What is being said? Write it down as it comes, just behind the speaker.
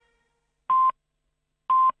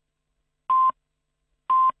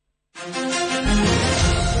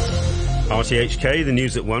RTHK, the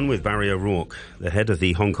news at 1 with Barry O'Rourke. The head of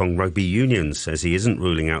the Hong Kong Rugby Union says he isn't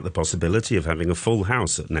ruling out the possibility of having a full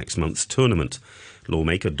house at next month's tournament.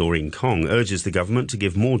 Lawmaker Doreen Kong urges the government to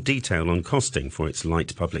give more detail on costing for its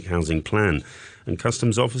light public housing plan. And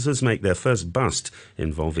customs officers make their first bust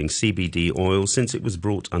involving CBD oil since it was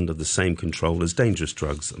brought under the same control as dangerous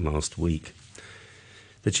drugs last week.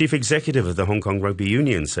 The chief executive of the Hong Kong Rugby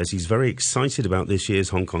Union says he's very excited about this year's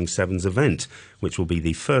Hong Kong Sevens event, which will be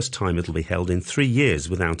the first time it'll be held in 3 years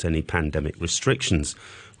without any pandemic restrictions.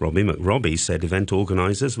 Robbie McRobbie said event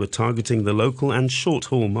organisers were targeting the local and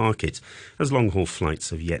short-haul market, as long-haul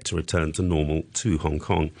flights have yet to return to normal to Hong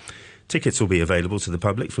Kong. Tickets will be available to the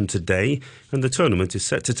public from today, and the tournament is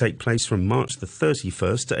set to take place from March the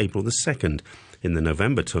 31st to April the 2nd. In the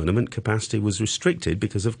November tournament, capacity was restricted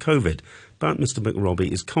because of COVID, but Mr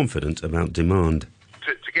McRobbie is confident about demand.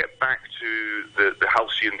 To get back to the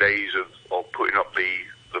halcyon days of putting up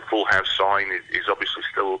the full house sign is obviously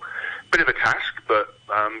still a bit of a task, but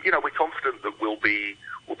we're confident that we'll be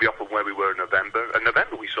up on where we were in November. In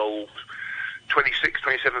November we sold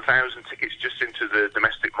 27,000 tickets just into the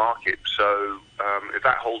domestic market. So if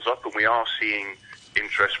that holds up and we are seeing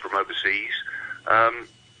interest from overseas,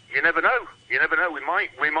 you never know.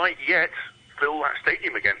 We might yet fill that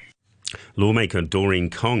stadium again. Lawmaker Doreen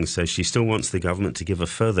Kong says she still wants the government to give a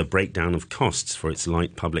further breakdown of costs for its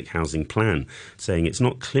light public housing plan, saying it's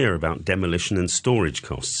not clear about demolition and storage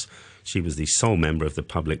costs. She was the sole member of the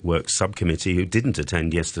Public Works Subcommittee who didn't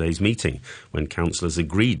attend yesterday's meeting when councillors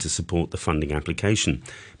agreed to support the funding application.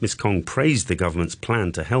 Ms Kong praised the government's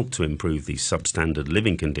plan to help to improve the substandard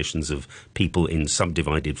living conditions of people in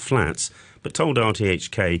subdivided flats, but told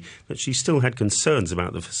RTHK that she still had concerns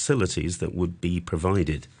about the facilities that would be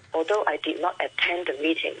provided. Although I did not attend the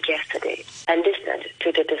meeting yesterday and listened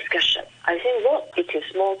to the discussion, I think what it is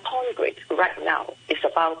more concrete right now is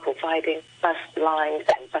about providing bus lines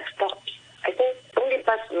and bus stops. I think only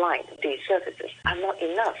bus lines, the services, are not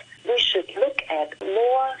enough. We should look at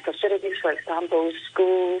more facilities, for example,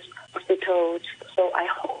 schools, hospitals. So I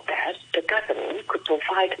hope that the government could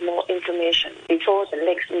provide more information before the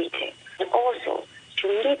next meeting, and also to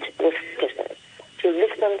meet with citizens, to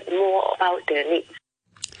listen more about their needs.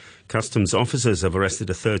 Customs officers have arrested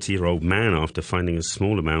a 30-year-old man after finding a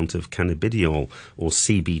small amount of cannabidiol, or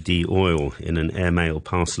CBD oil, in an airmail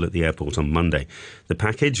parcel at the airport on Monday. The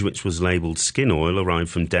package, which was labelled skin oil, arrived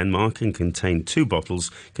from Denmark and contained 2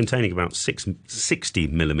 bottles containing about 60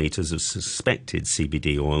 millimetres of suspected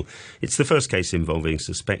CBD oil. It's the first case involving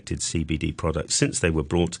suspected CBD products since they were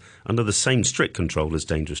brought under the same strict control as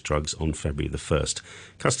dangerous drugs on February the 1st.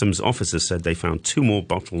 Customs officers said they found 2 more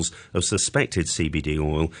bottles of suspected CBD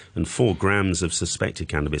oil and 4 grams of suspected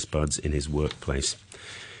cannabis buds in his workplace.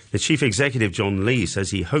 The chief executive, John Lee,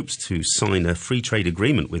 says he hopes to sign a free trade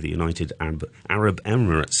agreement with the United Arab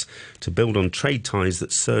Emirates to build on trade ties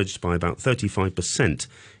that surged by about 35%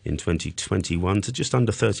 in 2021 to just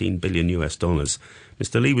under $13 billion.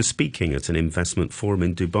 Mr. Lee was speaking at an investment forum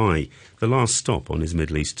in Dubai, the last stop on his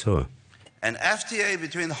Middle East tour. An FTA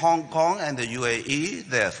between Hong Kong and the UAE,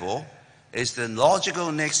 therefore, is the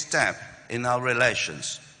logical next step in our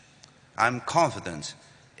relations. I'm confident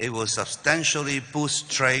it will substantially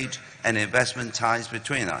boost trade and investment ties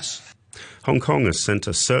between us. Hong Kong has sent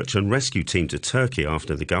a search and rescue team to Turkey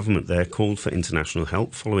after the government there called for international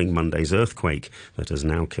help following Monday's earthquake that has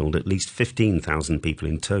now killed at least 15,000 people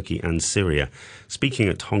in Turkey and Syria. Speaking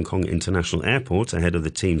at Hong Kong International Airport ahead of the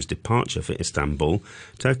team's departure for Istanbul,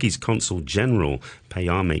 Turkey's Consul General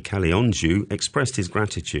Peyami Kalyoncu expressed his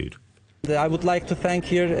gratitude. I would like to thank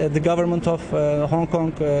here the government of Hong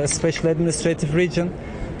Kong Special Administrative Region.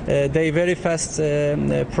 They very fast,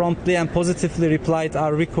 promptly and positively replied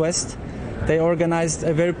our request. They organized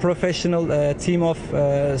a very professional team of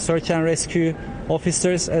search and rescue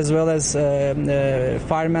officers as well as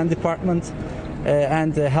fireman department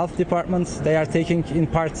and health department. They are taking in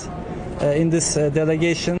part in this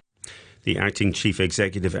delegation. The acting chief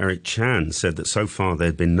executive, Eric Chan, said that so far there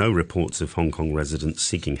had been no reports of Hong Kong residents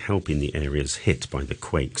seeking help in the areas hit by the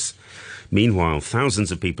quakes. Meanwhile,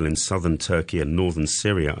 thousands of people in southern Turkey and northern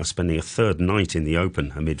Syria are spending a third night in the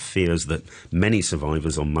open amid fears that many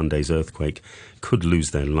survivors on Monday's earthquake could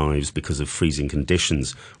lose their lives because of freezing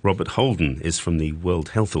conditions. Robert Holden is from the World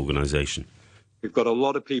Health Organization. We've got a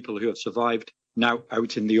lot of people who have survived now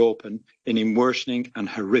out in the open in worsening and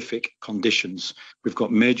horrific conditions. We've got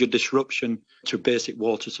major disruption to basic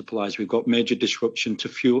water supplies. We've got major disruption to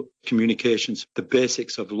fuel, communications, the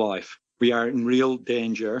basics of life. We are in real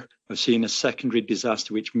danger of seeing a secondary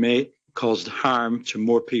disaster which may caused harm to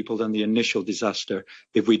more people than the initial disaster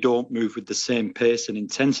if we don't move with the same pace and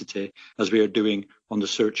intensity as we are doing on the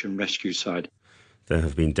search and rescue side. There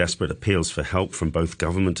have been desperate appeals for help from both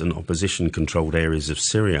government and opposition-controlled areas of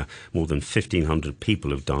Syria. More than 1,500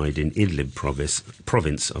 people have died in Idlib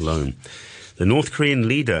province alone. The North Korean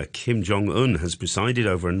leader Kim Jong-un has presided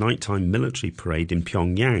over a nighttime military parade in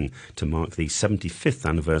Pyongyang to mark the 75th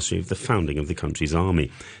anniversary of the founding of the country's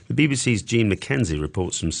army. The BBC's Jean McKenzie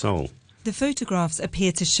reports from Seoul. The photographs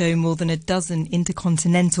appear to show more than a dozen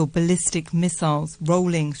intercontinental ballistic missiles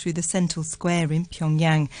rolling through the central square in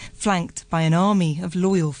Pyongyang, flanked by an army of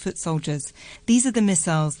loyal foot soldiers. These are the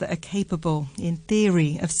missiles that are capable, in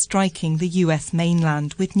theory, of striking the US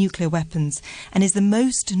mainland with nuclear weapons, and is the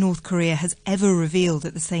most North Korea has ever revealed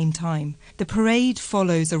at the same time. The parade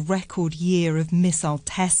follows a record year of missile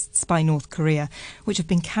tests by North Korea, which have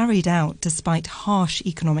been carried out despite harsh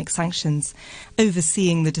economic sanctions.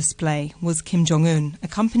 Overseeing the display was Kim Jong-un,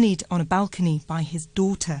 accompanied on a balcony by his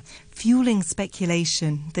daughter, fueling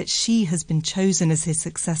speculation that she has been chosen as his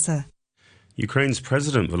successor. Ukraine's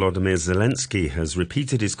President Volodymyr Zelensky has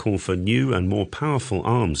repeated his call for new and more powerful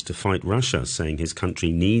arms to fight Russia, saying his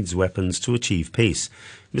country needs weapons to achieve peace.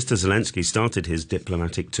 Mr. Zelensky started his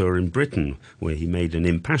diplomatic tour in Britain, where he made an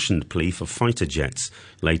impassioned plea for fighter jets.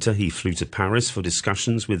 Later, he flew to Paris for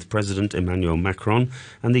discussions with President Emmanuel Macron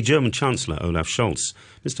and the German Chancellor Olaf Scholz.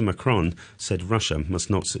 Mr. Macron said Russia must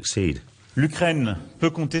not succeed. L'Ukraine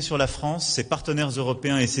peut compter sur la France, ses partenaires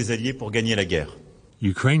européens et ses alliés pour gagner la guerre.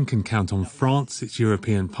 Ukraine can count on France, its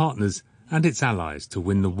European partners, and its allies to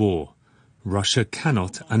win the war. Russia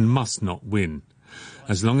cannot and must not win.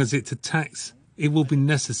 As long as it attacks, it will be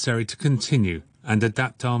necessary to continue and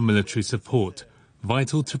adapt our military support,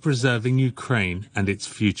 vital to preserving Ukraine and its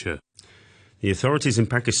future. The authorities in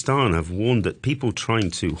Pakistan have warned that people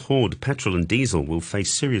trying to hoard petrol and diesel will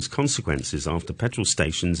face serious consequences after petrol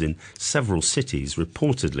stations in several cities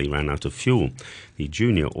reportedly ran out of fuel. The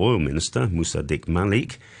junior oil minister, Musaddiq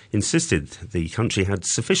Malik, insisted the country had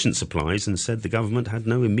sufficient supplies and said the government had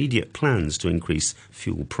no immediate plans to increase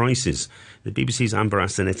fuel prices. The BBC's Amber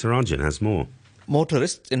Asanetarajan has more.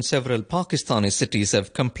 Motorists in several Pakistani cities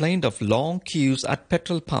have complained of long queues at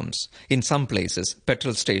petrol pumps. In some places,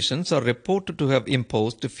 petrol stations are reported to have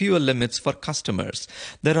imposed fuel limits for customers.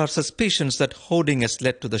 There are suspicions that hoarding has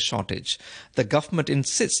led to the shortage. The government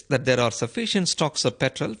insists that there are sufficient stocks of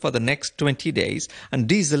petrol for the next 20 days and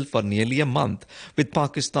diesel for nearly a month. With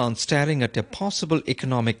Pakistan staring at a possible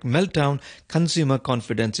economic meltdown, consumer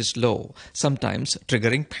confidence is low, sometimes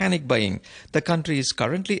triggering panic buying. The country is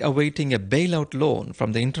currently awaiting a bailout loan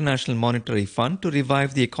from the International Monetary Fund to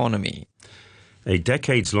revive the economy. A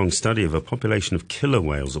decades-long study of a population of killer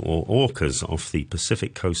whales or orcas off the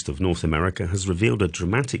Pacific coast of North America has revealed a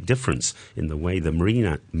dramatic difference in the way the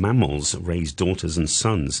marine mammals raise daughters and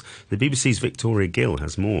sons. The BBC's Victoria Gill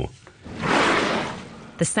has more.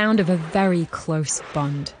 The sound of a very close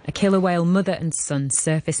bond, a killer whale mother and son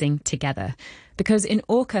surfacing together. Because in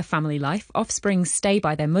orca family life, offspring stay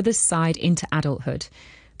by their mother's side into adulthood.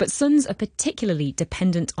 But sons are particularly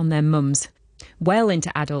dependent on their mums. Well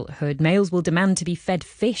into adulthood, males will demand to be fed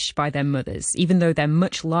fish by their mothers, even though they're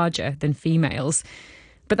much larger than females.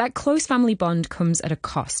 But that close family bond comes at a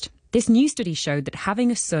cost. This new study showed that having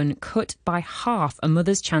a son cut by half a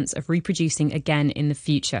mother's chance of reproducing again in the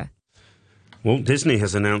future. Walt Disney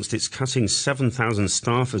has announced it's cutting 7,000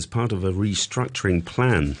 staff as part of a restructuring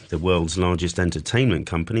plan. The world's largest entertainment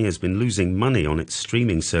company has been losing money on its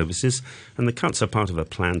streaming services, and the cuts are part of a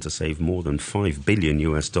plan to save more than $5 billion.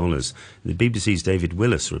 The BBC's David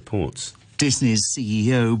Willis reports. Disney's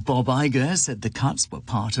CEO Bob Iger said the cuts were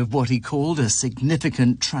part of what he called a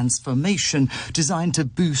significant transformation designed to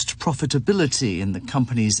boost profitability in the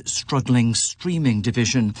company's struggling streaming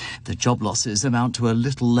division. The job losses amount to a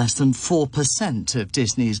little less than 4% of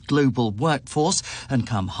Disney's global workforce and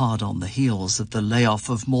come hard on the heels of the layoff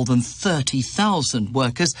of more than 30,000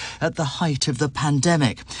 workers at the height of the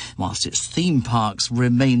pandemic. Whilst its theme parks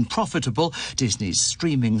remain profitable, Disney's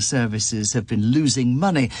streaming services have been losing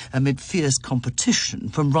money amid fierce competition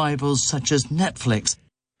from rivals such as Netflix.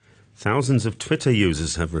 Thousands of Twitter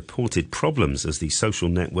users have reported problems as the social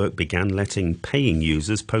network began letting paying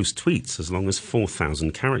users post tweets as long as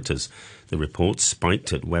 4,000 characters. The reports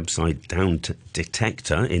spiked at website Down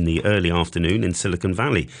Detector in the early afternoon in Silicon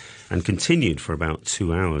Valley and continued for about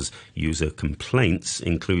 2 hours. User complaints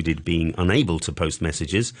included being unable to post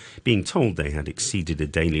messages, being told they had exceeded a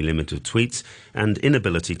daily limit of tweets, and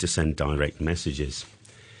inability to send direct messages.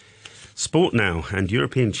 Sport now, and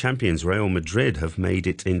European champions Real Madrid have made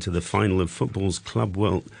it into the final of football's Club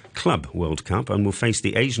World Cup and will face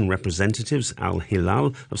the Asian representatives Al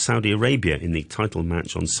Hilal of Saudi Arabia in the title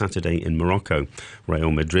match on Saturday in Morocco.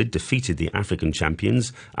 Real Madrid defeated the African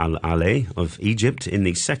champions Al Ahly of Egypt in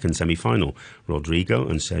the second semi-final. Rodrigo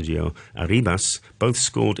and Sergio Arribas both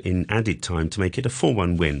scored in added time to make it a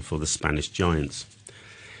 4-1 win for the Spanish Giants.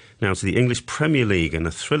 Now to the English Premier League and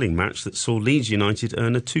a thrilling match that saw Leeds United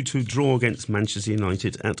earn a 2-2 draw against Manchester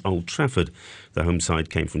United at Old Trafford. The home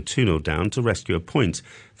side came from 2-0 down to rescue a point,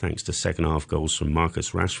 thanks to second-half goals from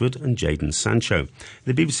Marcus Rashford and Jadon Sancho.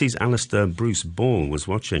 The BBC's Alistair Bruce Ball was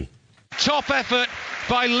watching. Top effort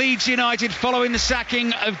by Leeds United following the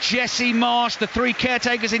sacking of Jesse Marsch. The three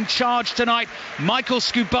caretakers in charge tonight, Michael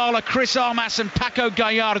Skubala, Chris Armas and Paco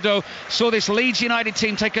Gallardo, saw this Leeds United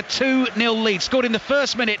team take a 2-0 lead. Scored in the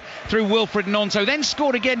first minute through Wilfred Gnonto, then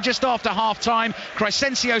scored again just after half-time.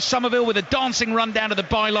 Crescencio Somerville with a dancing run down to the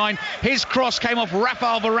byline. His cross came off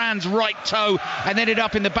Rafael Varane's right toe and ended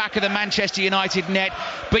up in the back of the Manchester United net.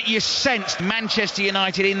 But you sensed Manchester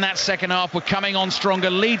United in that second half were coming on stronger.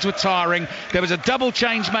 Leeds were tiring. There was a double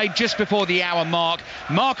change made just before the hour mark.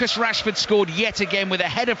 Marcus Rashford scored yet again with a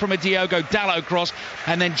header from a Diogo Dalot cross,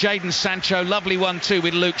 and then Jadon Sancho, lovely one too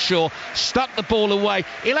with Luke Shaw, stuck the ball away.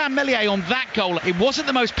 Illan Meslier on that goal, it wasn't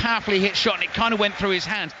the most powerfully hit shot and it kind of went through his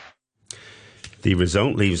hand. The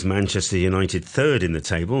result leaves Manchester United third in the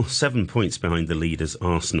table, 7 points behind the leaders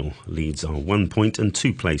Arsenal. Leeds are 1 point and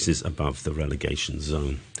 2 places above the relegation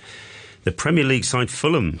zone. The Premier League side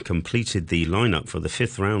Fulham completed the lineup for the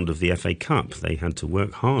fifth round of the FA Cup. They had to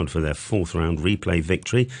work hard for their fourth round replay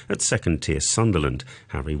victory at second-tier Sunderland.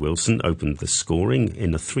 Harry Wilson opened the scoring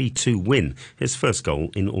in a 3-2 win, his first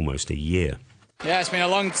goal in almost a year. Yeah, it's been a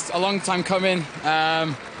long time coming.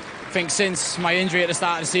 I think since my injury at the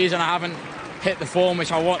start of the season, I haven't hit the form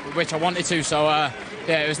which I wanted to. So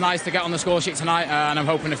yeah, it was nice to get on the score sheet tonight, and I'm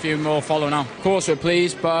hoping a few more follow now. Of course, we're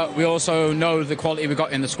pleased, but we also know the quality we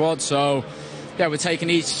got in the squad. So yeah, we're taking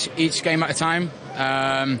each game at a time.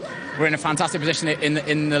 We're in a fantastic position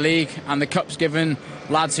in the league, and the cup's given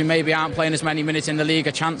lads who maybe aren't playing as many minutes in the league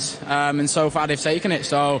a chance, and so far they've taken it.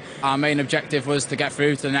 So our main objective was to get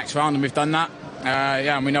through to the next round, and we've done that.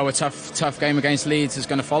 Yeah, and we know a tough game against Leeds is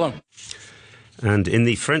going to follow. And in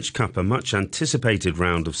the French Cup, a much-anticipated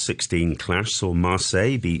round of 16 clash saw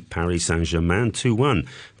Marseille beat Paris Saint-Germain 2-1.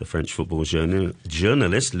 The French football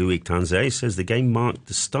journalist Loïc Tanzet says the game marked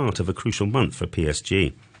the start of a crucial month for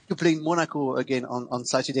PSG. You play Monaco again on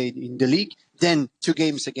Saturday in the league, then 2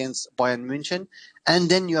 games against Bayern München, and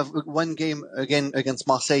then you have 1 game again against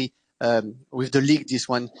Marseille with the league, this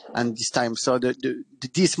one and this time. So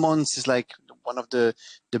this month is like one of the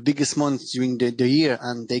biggest months during the year,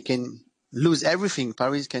 and they can lose everything.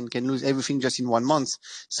 Paris can lose everything just in 1 month.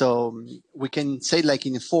 So we can say like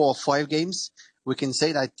in 4 or 5 games, we can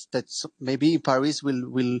say that maybe Paris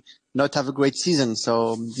will not have a great season.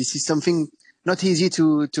 So this is something not easy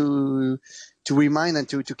to remind and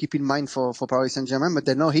to keep in mind for Paris Saint-Germain, but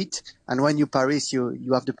they know it. And when you Paris,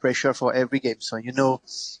 you have the pressure for every game. So you know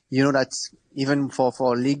that even for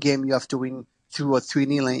a league game, you have to win 2 or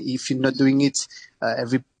 3-0. And if you're not doing it,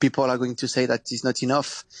 every people are going to say that it's not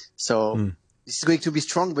enough. So this is going to be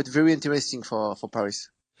strong, but very interesting for Paris.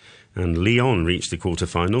 And Lyon reached the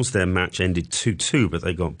quarter-finals. Their match ended 2-2, but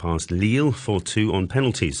they got past Lille 4-2 on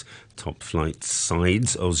penalties. Top-flight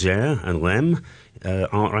sides Auxerre and Reims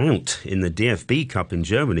are out. In the DFB Cup in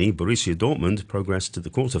Germany, Borussia Dortmund progressed to the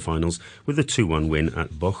quarter-finals with a 2-1 win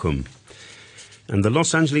at Bochum. And the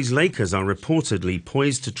Los Angeles Lakers are reportedly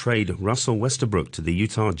poised to trade Russell Westbrook to the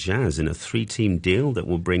Utah Jazz in a 3-team deal that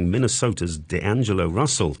will bring Minnesota's D'Angelo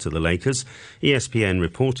Russell to the Lakers. ESPN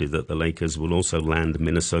reported that the Lakers will also land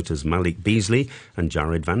Minnesota's Malik Beasley and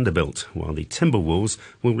Jared Vanderbilt, while the Timberwolves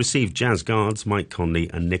will receive Jazz guards Mike Conley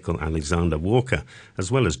and Nickel Alexander-Walker,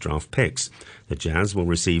 as well as draft picks. The Jazz will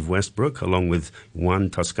receive Westbrook along with Juan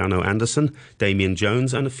Toscano-Anderson, Damian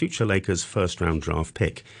Jones and a future Lakers first-round draft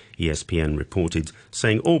pick. ESPN reported,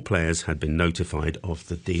 saying all players had been notified of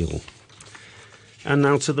the deal. And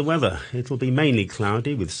now to the weather. It'll be mainly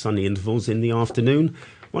cloudy with sunny intervals in the afternoon.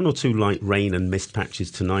 1 or 2 light rain and mist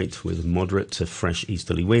patches tonight with moderate to fresh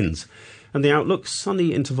easterly winds. And the outlook,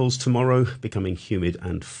 sunny intervals tomorrow, becoming humid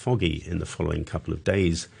and foggy in the following couple of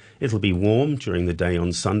days. It'll be warm during the day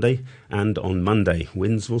on Sunday, and on Monday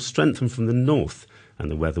winds will strengthen from the north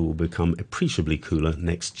and the weather will become appreciably cooler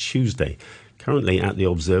next Tuesday. Currently at the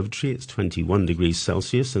observatory, it's 21 degrees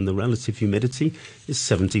Celsius and the relative humidity is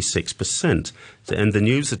 76%. To end the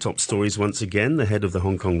news, the top stories once again. The head of the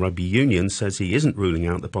Hong Kong Rugby Union says he isn't ruling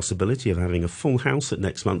out the possibility of having a full house at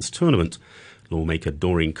next month's tournament. Lawmaker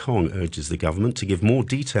Doreen Kong urges the government to give more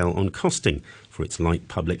detail on costing for its light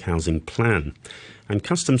public housing plan. And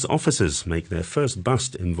customs officers make their first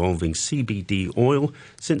bust involving CBD oil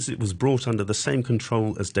since it was brought under the same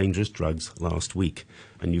control as dangerous drugs last week.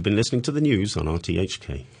 And you've been listening to the news on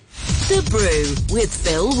RTHK. The Brew with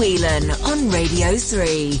Phil Whelan on Radio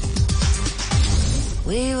 3.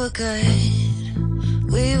 We were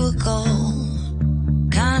good, we were gold,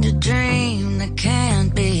 kind of dream that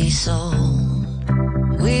can't be sold.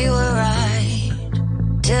 We were right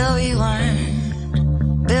till we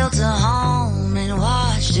weren't, built a home and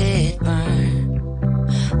watched it burn.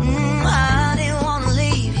 I didn't want to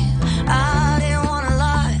leave you, I didn't want to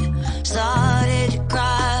lie, started to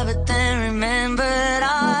cry but then remembered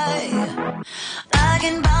I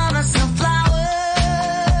can buy myself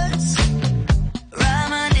flowers, write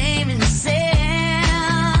my name in the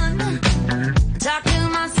sand, talk to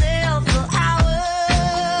myself for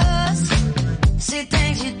hours, say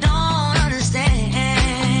things you don't understand.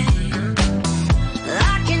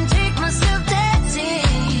 I can take myself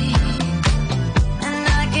dancing, and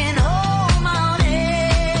I can hold my own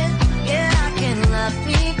head. Yeah, I can love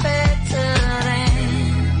me better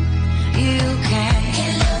than you can.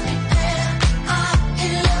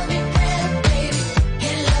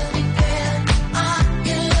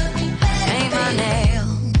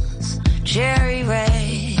 Cherry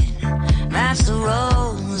red, that's the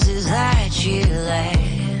roses that you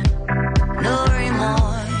laid. No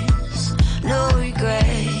remorse, no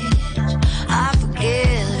regret, I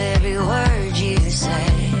forgive every word you say.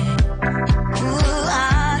 Ooh,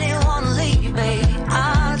 I didn't want to leave, babe,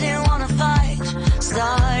 I didn't want to fight.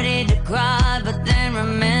 Started to cry, but then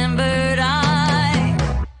remembered I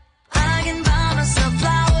can buy myself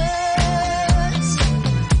flowers,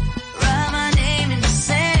 write my name in the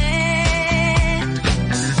sand,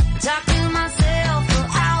 talk to myself for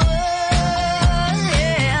hours,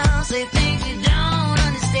 yeah, say things you don't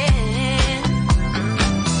understand.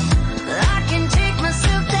 I can take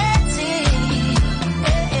myself dancing,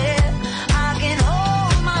 yeah, I can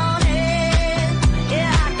hold my own head,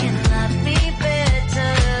 yeah, I can love me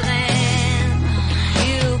better than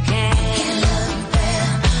you can. Can love me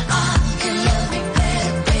better, can love me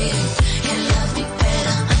better, baby, can love me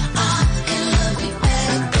better, can love me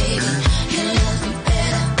better, baby, can love me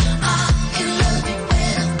better, can love me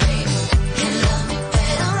better, baby, can love me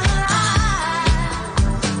better.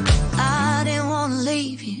 I didn't want to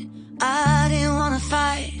leave you, I didn't want to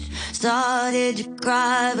fight, started to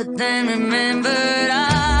cry, but then remembered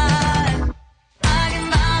I can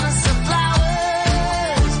buy myself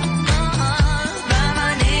flowers, write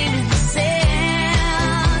my name in the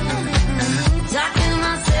sand, talk to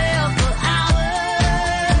myself for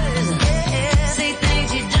hours, yeah, say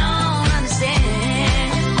things you don't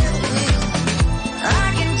understand.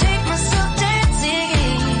 I can take myself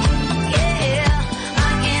dancing, yeah, I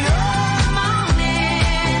can hold my own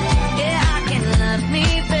hand, yeah, I can love me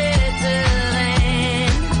better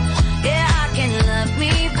than, yeah, I can love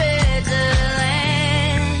me better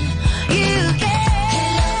than you can.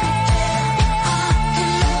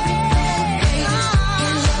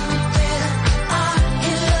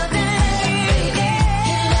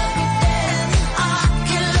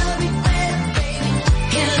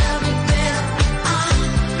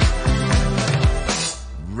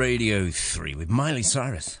 Radio 3 with Miley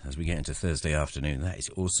Cyrus as we get into Thursday afternoon. That is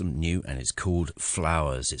awesome, new, and it's called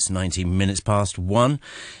Flowers. It's 19 minutes past 1.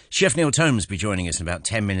 Chef Neil Tomes will be joining us in about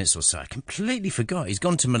 10 minutes or so. I completely forgot. He's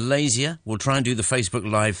gone to Malaysia. We'll try and do the Facebook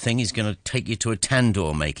Live thing. He's going to take you to a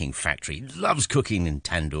tandoor making factory. He loves cooking in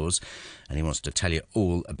tandoors, and he wants to tell you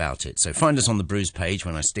all about it. So find us on the Brews page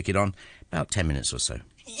when I stick it on, about 10 minutes or so.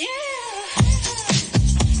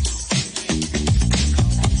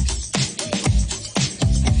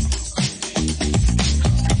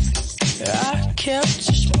 I kept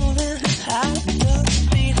just moving at the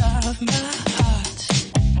beat of my heart.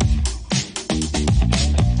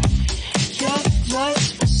 Your voice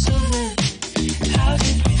was soothing. How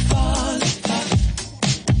did we fall apart?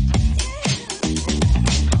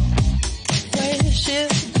 Wish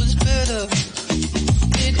it was better.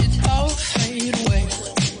 Did it all fade away?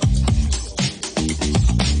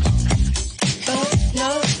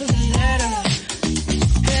 Another letter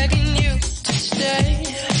begging you to stay.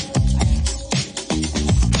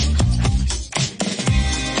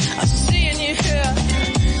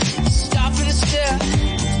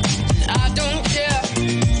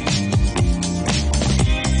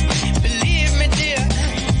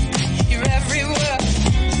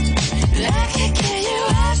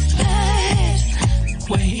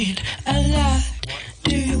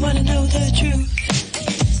 Wanna know the truth?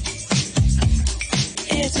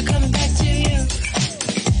 It's coming back to you.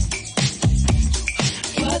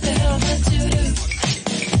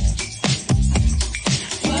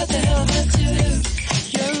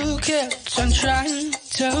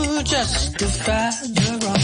 justified.